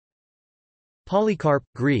Polycarp,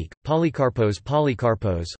 Greek, Polycarpos,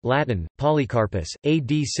 Latin, Polycarpus, AD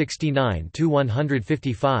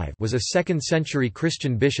 69–155 was a 2nd-century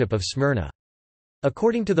Christian bishop of Smyrna.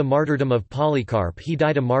 According to the martyrdom of Polycarp, he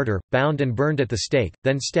died a martyr, bound and burned at the stake,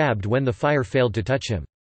 then stabbed when the fire failed to touch him.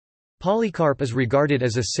 Polycarp is regarded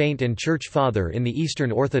as a saint and church father in the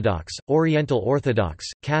Eastern Orthodox, Oriental Orthodox,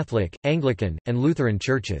 Catholic, Anglican, and Lutheran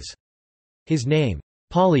churches. His name,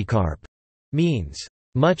 Polycarp, means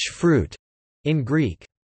much fruit in Greek.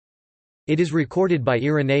 It is recorded by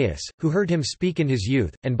Irenaeus, who heard him speak in his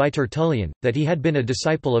youth, and by Tertullian, that he had been a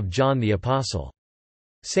disciple of John the Apostle.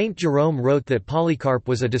 Saint Jerome wrote that Polycarp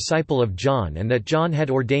was a disciple of John and that John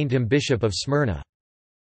had ordained him bishop of Smyrna.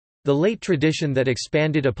 The late tradition that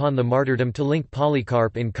expanded upon the martyrdom to link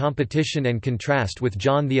Polycarp in competition and contrast with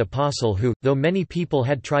John the Apostle who, though many people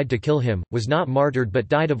had tried to kill him, was not martyred but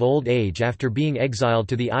died of old age after being exiled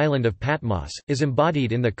to the island of Patmos, is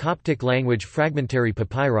embodied in the Coptic language fragmentary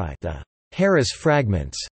papyri, the Harris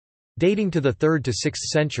fragments, dating to the 3rd to 6th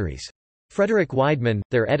centuries. Frederick Weidmann,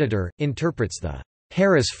 their editor, interprets the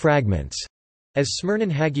Harris fragments as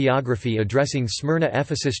Smyrnan hagiography addressing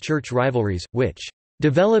Smyrna-Ephesus church rivalries, which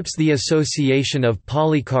develops the association of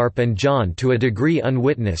Polycarp and John to a degree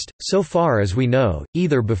unwitnessed, so far as we know,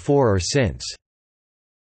 either before or since.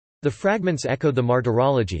 The fragments echo the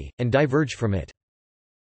martyrology, and diverge from it.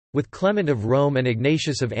 With Clement of Rome and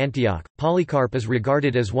Ignatius of Antioch, Polycarp is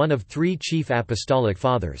regarded as one of 3 chief apostolic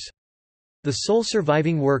fathers. The sole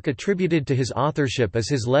surviving work attributed to his authorship is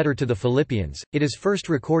his letter to the Philippians. It is first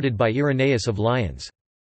recorded by Irenaeus of Lyons.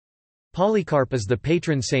 Polycarp is the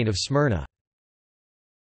patron saint of Smyrna.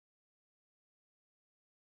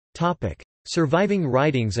 Surviving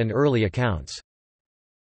writings and early accounts.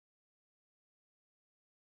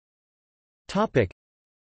 The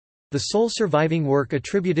sole surviving work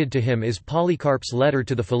attributed to him is Polycarp's letter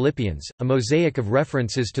to the Philippians, a mosaic of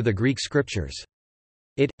references to the Greek scriptures.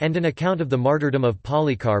 It, and an account of the martyrdom of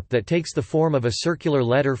Polycarp that takes the form of a circular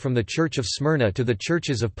letter from the Church of Smyrna to the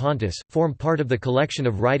churches of Pontus, form part of the collection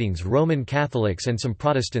of writings Roman Catholics and some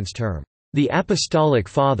Protestants term the Apostolic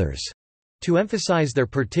Fathers, to emphasize their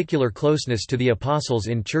particular closeness to the Apostles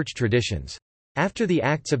in church traditions. After the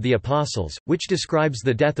Acts of the Apostles, which describes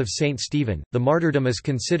the death of Saint Stephen, the martyrdom is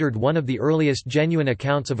considered one of the earliest genuine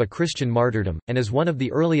accounts of a Christian martyrdom, and is one of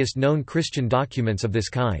the earliest known Christian documents of this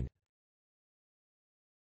kind.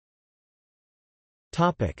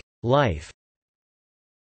 Life.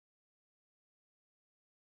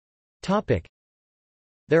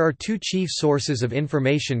 There are 2 chief sources of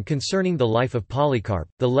information concerning the life of Polycarp,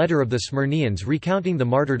 the letter of the Smyrnians recounting the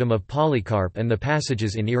martyrdom of Polycarp and the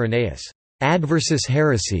passages in Irenaeus' Adversus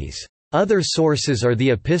Heresies. Other sources are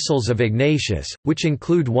the epistles of Ignatius, which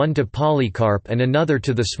include one to Polycarp and another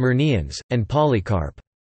to the Smyrnians, and Polycarp's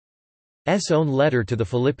own letter to the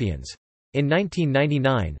Philippians. In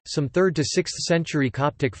 1999, some 3rd to 6th century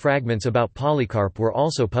Coptic fragments about Polycarp were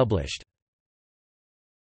also published.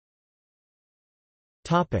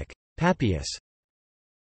 Papias.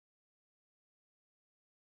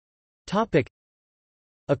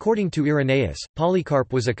 According to Irenaeus,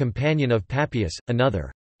 Polycarp was a companion of Papias,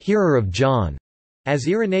 another hearer of John, as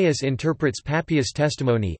Irenaeus interprets Papias'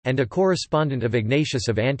 testimony, and a correspondent of Ignatius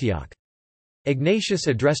of Antioch. Ignatius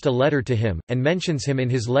addressed a letter to him, and mentions him in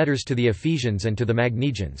his letters to the Ephesians and to the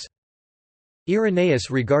Magnesians. Irenaeus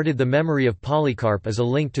regarded the memory of Polycarp as a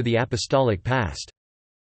link to the apostolic past.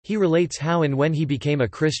 He relates how and when he became a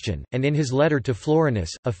Christian, and in his letter to Florinus,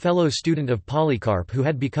 a fellow student of Polycarp who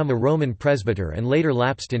had become a Roman presbyter and later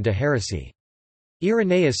lapsed into heresy.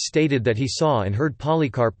 Irenaeus stated that he saw and heard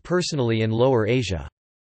Polycarp personally in Lower Asia.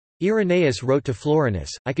 Irenaeus wrote to Florinus,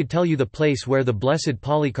 "I could tell you the place where the blessed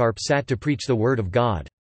Polycarp sat to preach the word of God.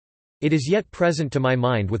 It is yet present to my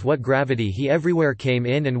mind with what gravity he everywhere came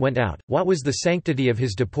in and went out, what was the sanctity of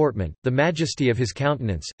his deportment, the majesty of his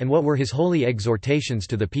countenance, and what were his holy exhortations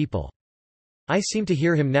to the people. I seem to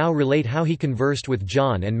hear him now relate how he conversed with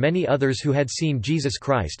John and many others who had seen Jesus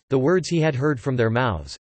Christ, the words he had heard from their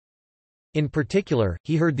mouths. In particular,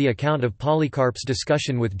 he heard the account of Polycarp's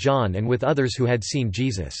discussion with John and with others who had seen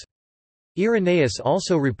Jesus." Irenaeus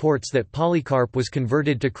also reports that Polycarp was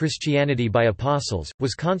converted to Christianity by apostles,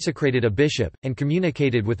 was consecrated a bishop, and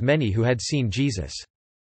communicated with many who had seen Jesus.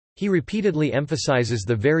 He repeatedly emphasizes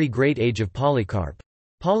the very great age of Polycarp.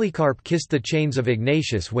 Polycarp kissed the chains of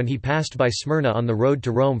Ignatius when he passed by Smyrna on the road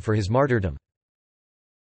to Rome for his martyrdom.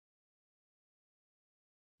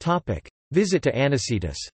 Visit to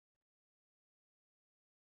Anicetus.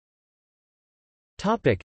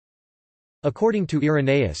 According to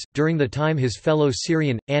Irenaeus, during the time his fellow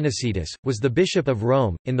Syrian, Anicetus, was the bishop of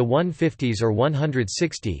Rome, in the 150s or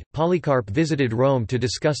 160, Polycarp visited Rome to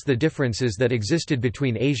discuss the differences that existed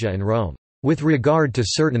between Asia and Rome, with regard to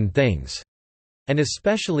certain things, and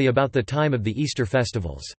especially about the time of the Easter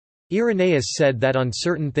festivals. Irenaeus said that on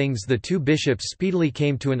certain things the two bishops speedily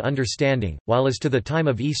came to an understanding, while as to the time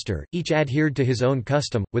of Easter, each adhered to his own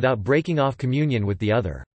custom, without breaking off communion with the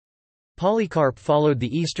other. Polycarp followed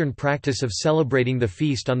the Eastern practice of celebrating the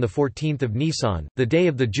feast on the 14th of Nisan, the day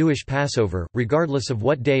of the Jewish Passover, regardless of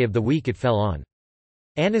what day of the week it fell on.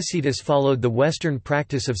 Anicetus followed the Western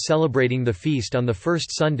practice of celebrating the feast on the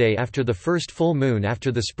first Sunday after the first full moon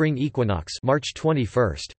after the spring equinox, March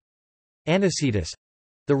 21.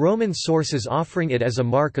 Anicetus—the Roman sources offering it as a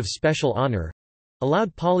mark of special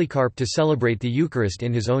honor—allowed Polycarp to celebrate the Eucharist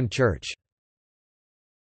in his own church.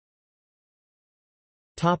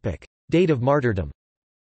 Date of martyrdom.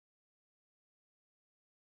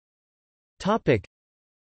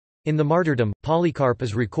 In the martyrdom, Polycarp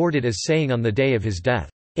is recorded as saying on the day of his death,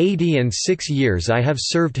 86 years I have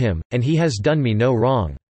served him, and he has done me no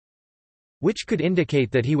wrong, which could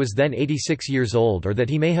indicate that he was then 86 years old or that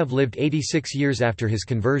he may have lived 86 years after his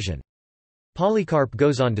conversion. Polycarp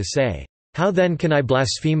goes on to say, "How then can I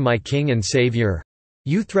blaspheme my King and Saviour?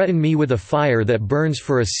 You threaten me with a fire that burns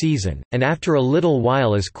for a season, and after a little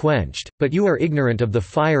while is quenched, but you are ignorant of the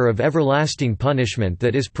fire of everlasting punishment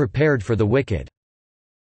that is prepared for the wicked."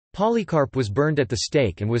 Polycarp was burned at the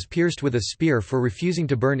stake and was pierced with a spear for refusing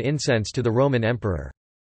to burn incense to the Roman emperor.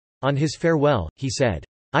 On his farewell, he said,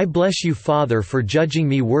 "I bless you, Father, for judging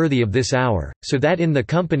me worthy of this hour, so that in the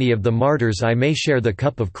company of the martyrs I may share the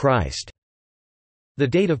cup of Christ." The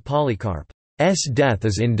date of Polycarp's death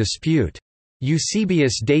is in dispute.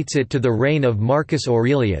 Eusebius dates it to the reign of Marcus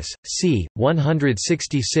Aurelius, c.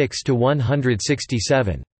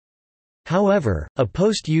 166–167. However, a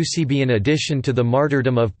post-Eusebian addition to the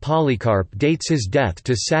martyrdom of Polycarp dates his death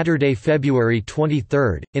to Saturday, February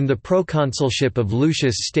 23, in the proconsulship of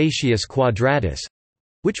Lucius Statius Quadratus,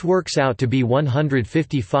 which works out to be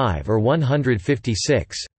 155 or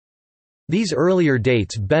 156. These earlier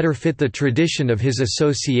dates better fit the tradition of his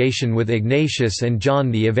association with Ignatius and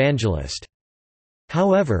John the Evangelist.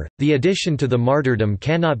 However, the addition to the martyrdom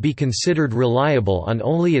cannot be considered reliable on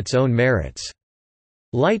only its own merits.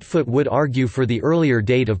 Lightfoot would argue for the earlier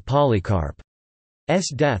date of Polycarp's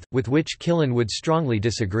death, with which Killen would strongly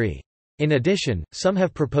disagree. In addition, some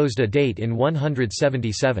have proposed a date in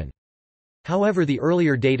 177. However, the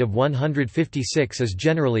earlier date of 156 is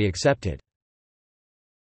generally accepted.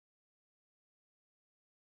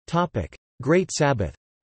 Great Sabbath.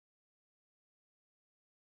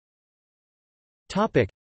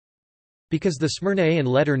 Because the Smyrnaean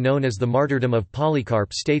letter known as the Martyrdom of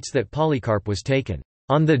Polycarp states that Polycarp was taken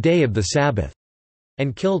on the day of the Sabbath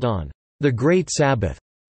and killed on the Great Sabbath,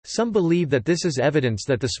 some believe that this is evidence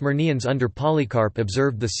that the Smyrnaeans under Polycarp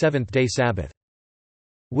observed the seventh-day Sabbath.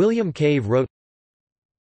 William Cave wrote,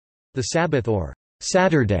 "The Sabbath or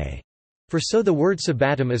Saturday, for so the word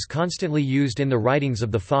sabbatum is constantly used in the writings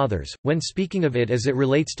of the Fathers, when speaking of it as it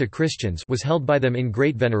relates to Christians, was held by them in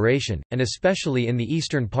great veneration, and especially in the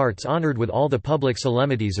eastern parts honored with all the public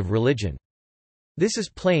solemnities of religion. This is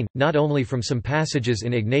plain, not only from some passages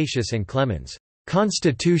in Ignatius and Clement's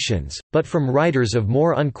Constitutions, but from writers of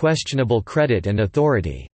more unquestionable credit and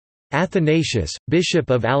authority. Athanasius, Bishop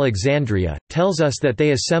of Alexandria, tells us that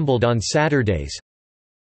they assembled on Saturdays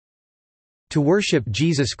to worship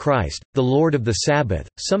Jesus Christ, the Lord of the Sabbath.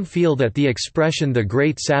 Some feel that the expression the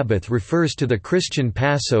Great Sabbath refers to the Christian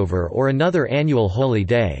Passover or another annual holy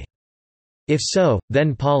day. If so,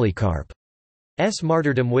 then Polycarp's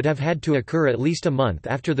martyrdom would have had to occur at least a month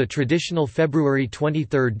after the traditional February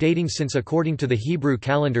 23 dating, since according to the Hebrew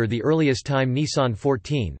calendar the earliest time Nisan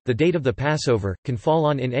 14, the date of the Passover, can fall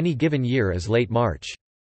on in any given year as late March.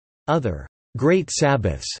 Other Great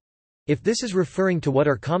Sabbaths, if this is referring to what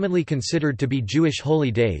are commonly considered to be Jewish holy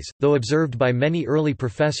days, though observed by many early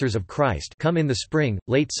professors of Christ, come in the spring,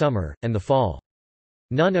 late summer, and the fall.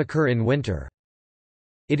 None occur in winter.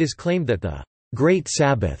 It is claimed that the Great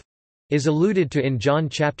Sabbath is alluded to in John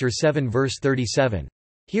chapter 7 verse 37.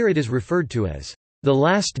 Here it is referred to as the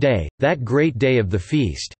last day, that great day of the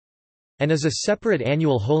feast, and as a separate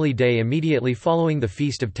annual holy day immediately following the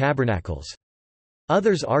Feast of Tabernacles.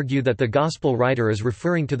 Others argue that the Gospel writer is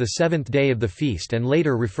referring to the seventh day of the feast and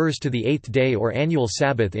later refers to the eighth day or annual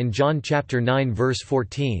Sabbath in John chapter 9 verse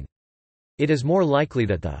 14. It is more likely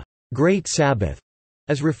that the Great Sabbath,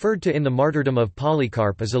 as referred to in the martyrdom of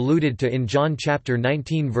Polycarp, is alluded to in John chapter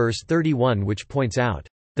 19 verse 31, which points out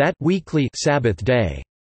that weekly Sabbath day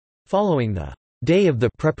following the day of the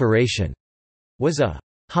preparation was a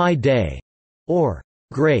high day or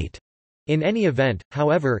great. In any event,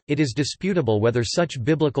 however, it is disputable whether such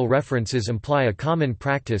biblical references imply a common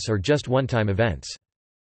practice or just one-time events.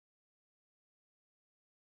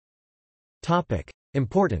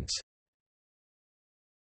 Importance.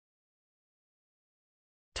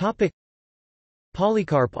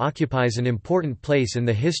 Polycarp occupies an important place in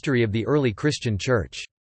the history of the early Christian Church.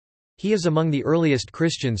 He is among the earliest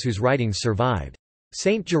Christians whose writings survived.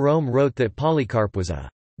 Saint Jerome wrote that Polycarp was a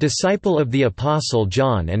disciple of the Apostle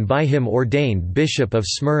John and by him ordained Bishop of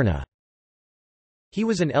Smyrna. He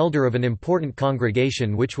was an elder of an important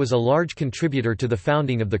congregation which was a large contributor to the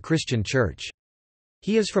founding of the Christian Church.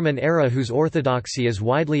 He is from an era whose orthodoxy is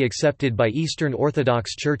widely accepted by Eastern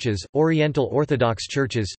Orthodox churches, Oriental Orthodox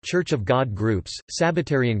churches, Church of God groups,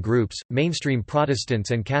 Sabbatarian groups, mainstream Protestants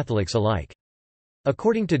and Catholics alike.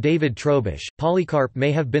 According to David Trobisch, Polycarp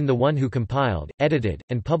may have been the one who compiled, edited,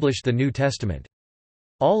 and published the New Testament.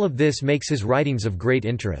 All of this makes his writings of great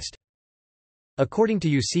interest. According to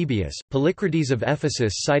Eusebius, Polycrates of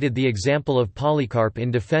Ephesus cited the example of Polycarp in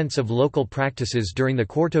defense of local practices during the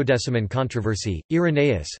Quartodeciman controversy.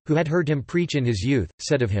 Irenaeus, who had heard him preach in his youth,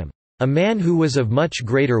 said of him, "A man who was of much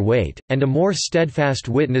greater weight, and a more steadfast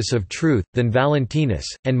witness of truth, than Valentinus,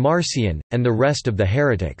 and Marcion, and the rest of the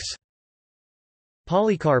heretics."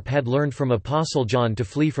 Polycarp had learned from Apostle John to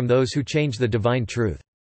flee from those who change the divine truth.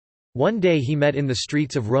 One day he met in the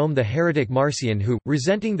streets of Rome the heretic Marcion who,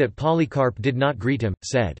 resenting that Polycarp did not greet him,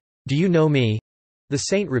 said, "Do you know me?" The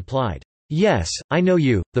saint replied, "Yes, I know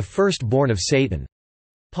you, the firstborn of Satan."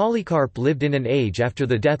 Polycarp lived in an age after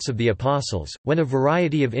the deaths of the apostles, when a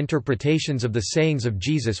variety of interpretations of the sayings of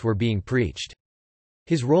Jesus were being preached.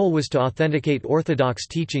 His role was to authenticate orthodox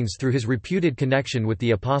teachings through his reputed connection with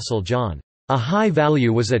the apostle John. A high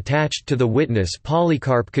value was attached to the witness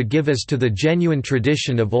Polycarp could give as to the genuine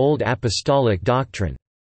tradition of old apostolic doctrine.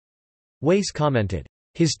 Weiss commented,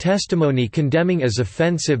 "His testimony condemning as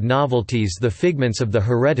offensive novelties the figments of the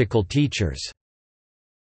heretical teachers."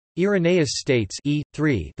 Irenaeus states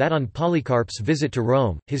that on Polycarp's visit to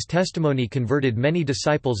Rome, his testimony converted many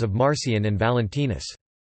disciples of Marcion and Valentinus.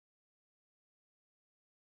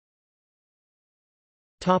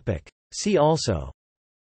 See also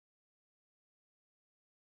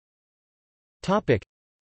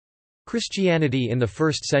Christianity in the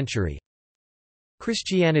 1st century,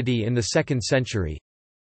 Christianity in the 2nd century,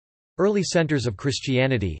 Early centers of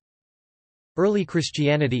Christianity, Early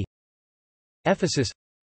Christianity, Ephesus,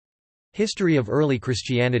 History of early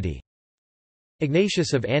Christianity,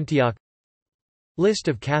 Ignatius of Antioch, List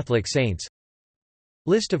of Catholic saints,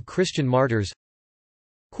 List of Christian martyrs,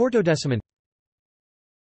 Quartodeciman.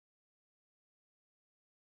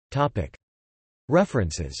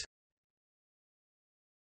 References.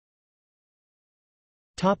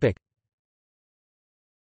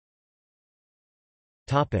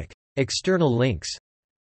 External links.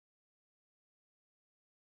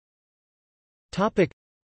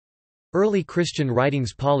 Early Christian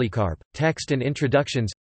writings. Polycarp, text and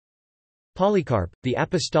introductions. Polycarp, The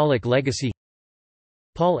Apostolic Legacy.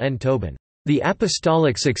 Paul N. Tobin, The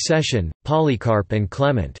Apostolic Succession, Polycarp and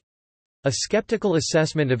Clement. A skeptical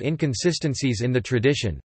assessment of inconsistencies in the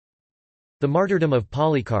tradition. The Martyrdom of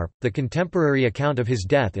Polycarp, the contemporary account of his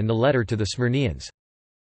death in the letter to the Smyrnians.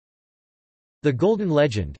 The Golden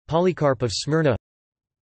Legend, Polycarp of Smyrna.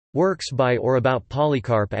 Works by or about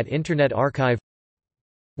Polycarp at Internet Archive.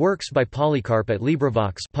 Works by Polycarp at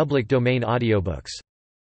LibriVox, public domain audiobooks.